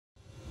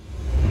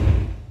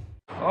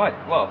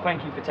Right, well,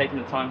 thank you for taking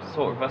the time to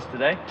talk with us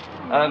today.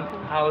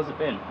 How has it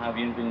been? How have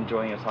you been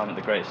enjoying your time at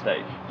the Great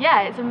Stage?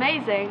 Yeah, it's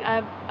amazing.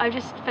 I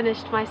just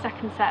finished my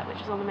second set, which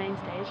was on the main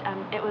stage,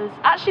 and it was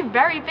actually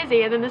very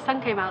busy, and then the sun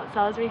came out,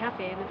 so I was really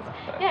happy, and it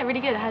was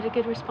really good. I had a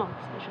good response,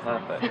 which was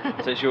Perfect.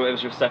 nice. So it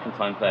was your second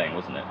time playing,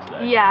 wasn't it,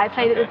 today? Yeah, I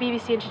played at the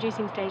BBC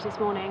introducing stage this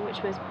morning,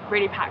 which was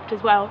really packed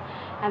as well,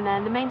 and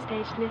then the main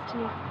stage in the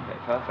afternoon. Okay,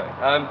 perfect.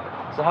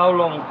 So how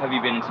long have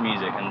you been into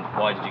music, and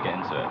why did you get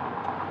into it?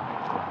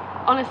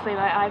 Honestly,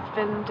 I've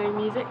been doing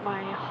music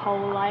my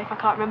whole life. I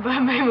can't remember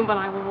a moment when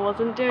I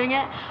wasn't doing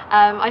it.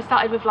 I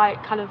started with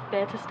kind of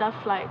theatre stuff,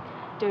 like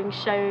doing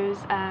shows,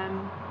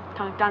 kind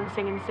of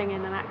dancing and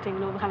singing and acting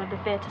and all the kind of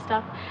the theatre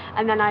stuff.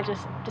 And then I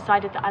just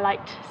decided that I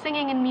liked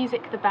singing and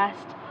music the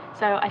best.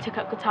 So I took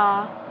up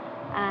guitar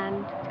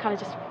and kind of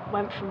just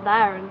went from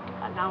there, and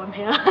now I'm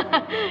here.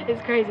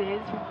 It's crazy.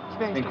 It's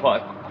very It's been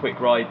quite a quick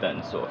ride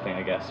then, sort of thing,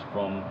 I guess,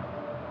 from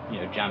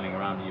jamming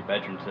around in your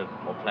bedroom to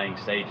playing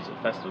stages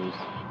at festivals.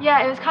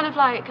 Yeah, it was kind of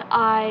like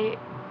I'd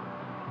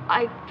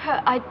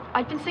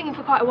been singing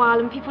for quite a while,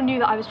 and people knew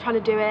that I was trying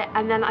to do it,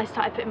 and then I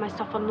started putting my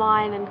stuff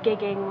online and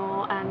gigging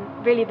more,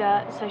 and really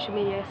the social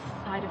media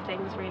side of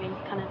things really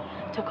kind of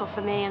took off for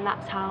me, and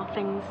that's how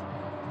things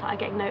started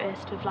getting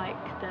noticed with like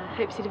the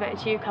Hope So Devoted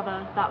to You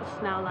cover. That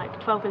was now like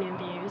 12 million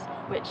views,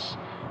 which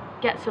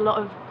gets a lot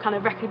of kind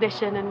of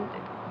recognition, and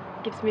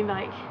gives me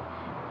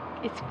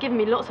it's given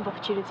me lots of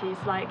opportunities,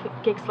 like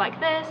gigs like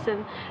this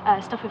and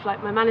stuff with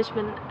like my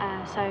management.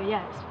 So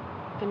yeah,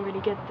 it's been really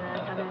good, the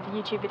kind of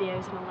YouTube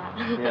videos and all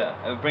that.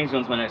 Yeah, it brings me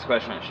on to my next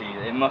question actually.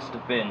 It must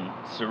have been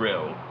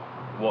surreal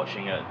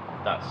watching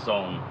that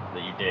song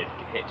that you did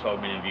hit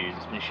 12 million views.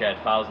 It's been shared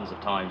thousands of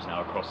times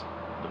now across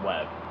the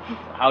web.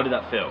 How did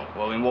that feel?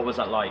 Well, I mean, what was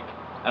that like?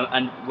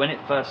 And when it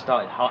first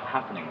started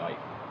happening, like,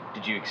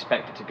 did you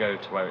expect it to go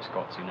to where it's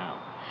got to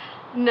now?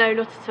 No,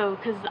 not at all,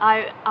 because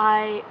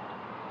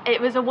it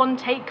was a one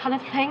take kind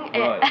of thing.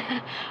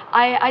 Right.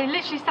 I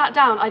literally sat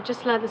down, I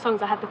just learned the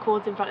songs, I had the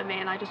chords in front of me,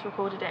 and I just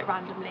recorded it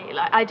randomly.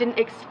 Like, I didn't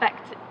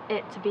expect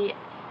it to be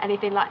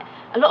anything like,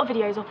 a lot of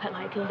videos I'll put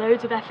like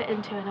loads of effort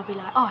into, and I'll be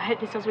like, oh, I hope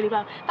this does really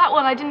well. That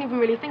one I didn't even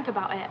really think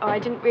about it, or I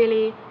didn't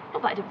really,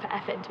 not that I didn't put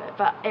effort into it,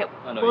 but it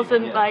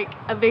wasn't like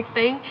a big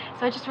thing.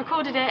 So I just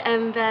recorded it,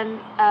 and then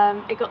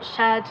it got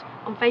shared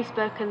on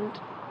Facebook, and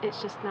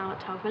it's just now at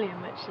 12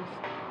 million, which is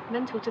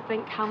mental to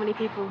think how many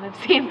people have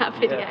seen that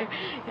video.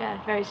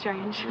 Yeah, very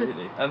strange.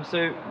 Really?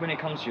 So when it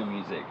comes to your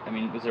music, I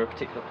mean, was there a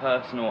particular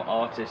person or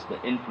artist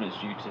that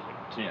influenced you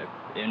to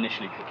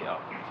initially pick it up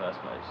in the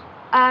first place?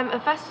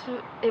 At first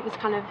it was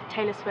kind of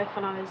Taylor Swift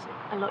when I was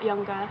a lot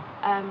younger.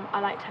 I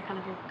liked her kind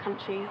of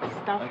country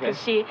stuff,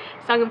 because she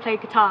sang and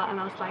played guitar, and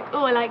I was like,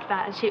 oh, I like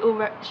that. And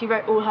she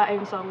wrote all her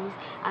own songs,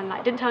 and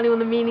like didn't tell anyone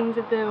the meanings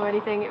of them or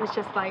anything. It was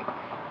just like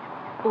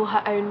all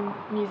her own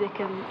music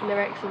and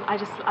lyrics, and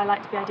I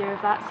liked the idea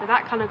of that, so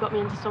that kind of got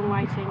me into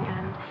songwriting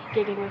and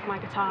gigging with my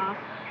guitar.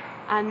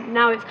 And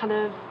now it's kind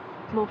of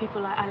more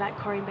people like, I like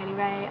Corey and Bailey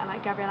Ray, I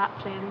like Gabrielle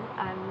Aplin,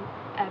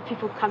 and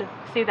people kind of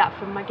see that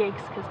from my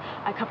gigs, because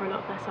I cover a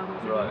lot of their songs,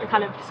 and the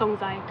kind of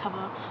songs I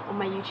cover on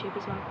my YouTube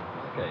as well.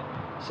 Okay,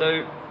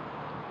 so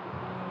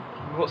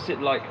what's it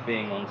like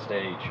being on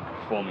stage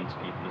performing to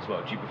people as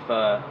well? Do you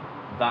prefer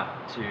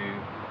that to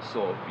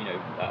sort of,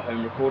 at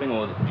home recording,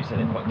 or would you say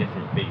they're quite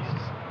different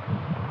beasts?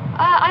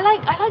 I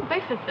like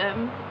both of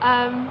them.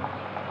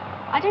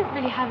 I don't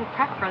really have a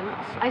preference.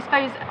 I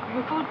suppose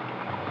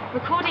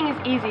recording is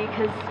easy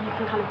because you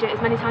can kind of do it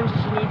as many times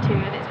as you need to,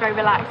 and it's very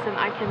relaxed, and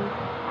I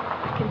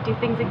can do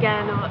things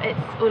again, or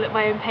it's all at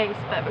my own pace.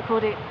 But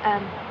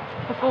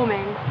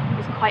performing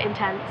is quite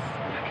intense,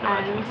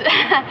 and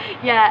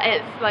yeah,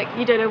 it's like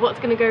you don't know what's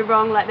going to go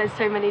wrong. Like, there's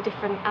so many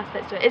different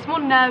aspects to it. It's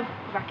more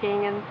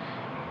nerve-wracking, and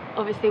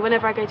obviously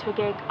whenever I go to a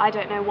gig, I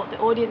don't know what the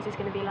audience is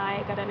going to be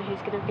like, I don't know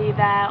who's going to be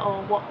there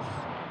or what's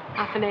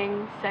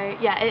happening. So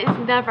yeah, it is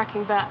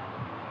nerve-wracking, but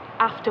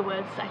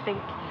afterwards I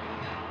think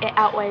it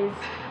outweighs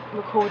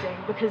recording,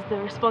 because the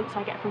response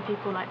I get from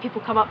people, like people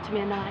come up to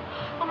me and they're like,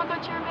 oh my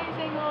god, you're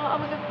amazing, or oh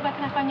my god, where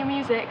can I find your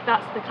music?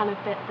 That's the kind of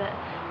bit that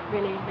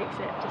really makes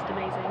it just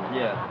amazing.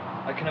 Yeah,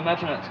 I can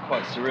imagine that's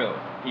quite surreal,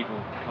 people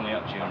coming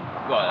up to you and,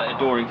 well,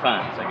 adoring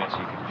fans, I guess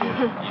you could call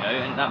it,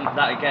 and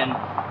that again,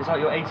 it's like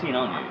you're 18,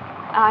 aren't you?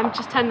 I'm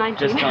just turned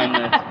 19. Just turned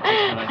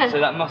 19. So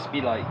that must be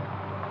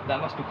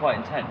quite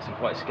intense and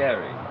quite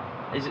scary.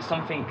 Is it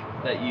something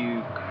that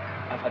you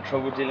have had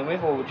trouble dealing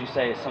with, or would you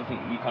say it's something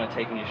you kind of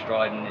take in your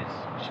stride and it's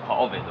just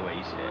part of it, the way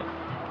you see it?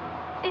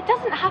 It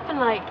doesn't happen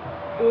like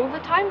all the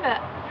time,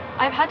 but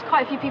I've had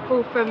quite a few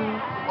people from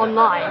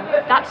online.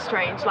 That's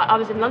strange. Like, I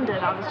was in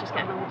London, I was just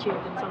getting on the tube,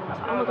 and someone was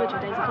like, oh my god, your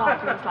Daisy Clark,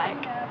 and I was like,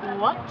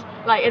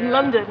 what? Like, in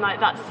London, like,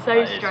 that's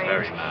so strange.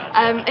 Very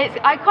mad,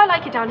 I quite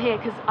like it down here,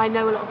 because I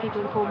know a lot of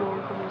people in Cornwall,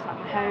 and Cornwall's like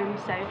my home,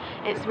 so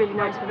it's really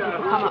nice when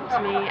people come up to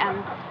me,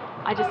 and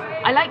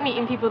I like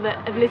meeting people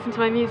that have listened to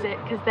my music,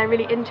 because they're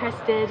really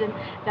interested and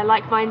they're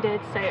like-minded,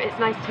 so it's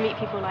nice to meet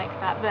people like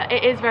that. But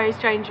it is very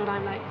strange when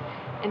I'm like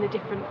in a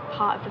different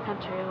part of the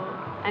country or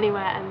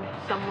anywhere and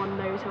someone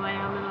knows who I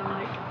am, and I'm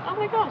like, oh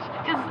my gosh,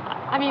 because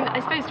I mean, I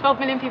suppose 12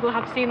 million people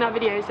have seen that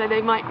video, so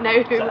they might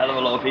know who. It's a hell of a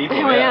lot of people.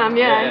 Who I am,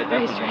 yeah, it's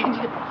very definitely. strange.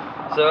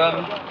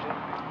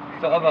 So,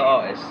 for other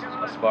artists,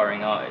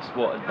 aspiring artists,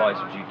 what advice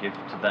would you give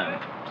to them,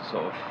 to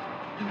sort of,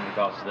 in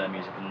regards to their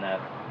music and their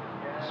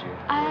pursuit?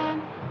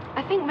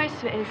 I think most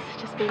of it is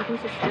just being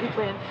consistent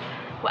with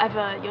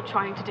whatever you're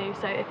trying to do.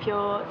 So if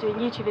you're doing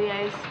YouTube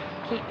videos,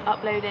 keep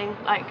uploading.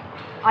 Like,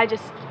 I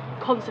just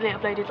constantly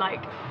uploaded,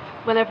 like,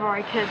 whenever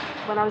I could.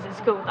 When I was at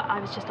school, that I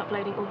was just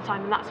uploading all the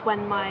time, and that's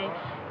when my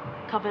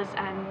covers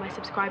and my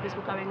subscribers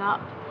were going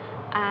up.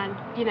 And,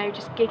 you know,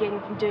 just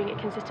gigging and doing it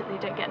consistently,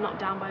 don't get knocked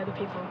down by other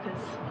people,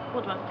 because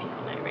what do other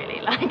people know,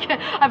 really? Like,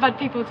 I've had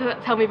people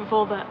tell me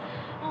before that,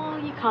 oh,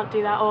 you can't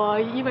do that, or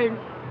you won't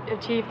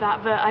achieve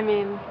that, but I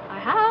mean, I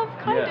have,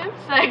 kind of,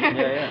 so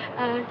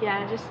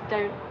yeah, just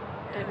don't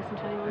listen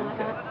to anyone like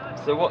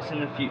that. So what's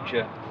in the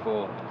future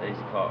for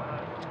Daisy Park?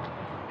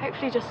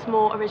 Hopefully just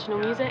more original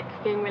music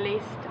being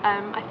released.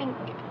 I think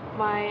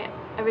my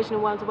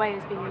original Worlds Away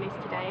is being released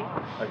today.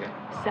 Okay.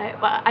 So,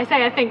 well, I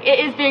think it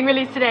is being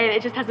released today,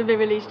 it just hasn't been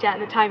released yet,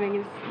 the timing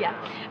is, yeah.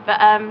 But,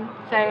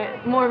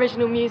 so more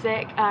original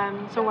music,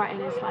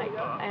 songwriting is like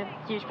a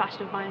huge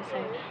passion of mine,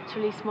 so to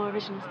release more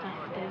original stuff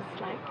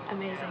is like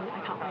amazing, I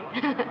can't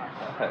wait.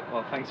 Perfect.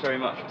 Well, thanks very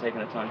much for taking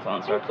the time to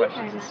answer our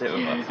questions and sit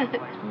with us.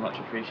 It's much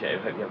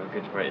appreciated. Hope you have a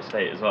good, great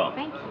estate as well.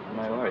 Thank you.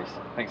 No worries.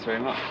 Thanks very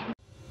much.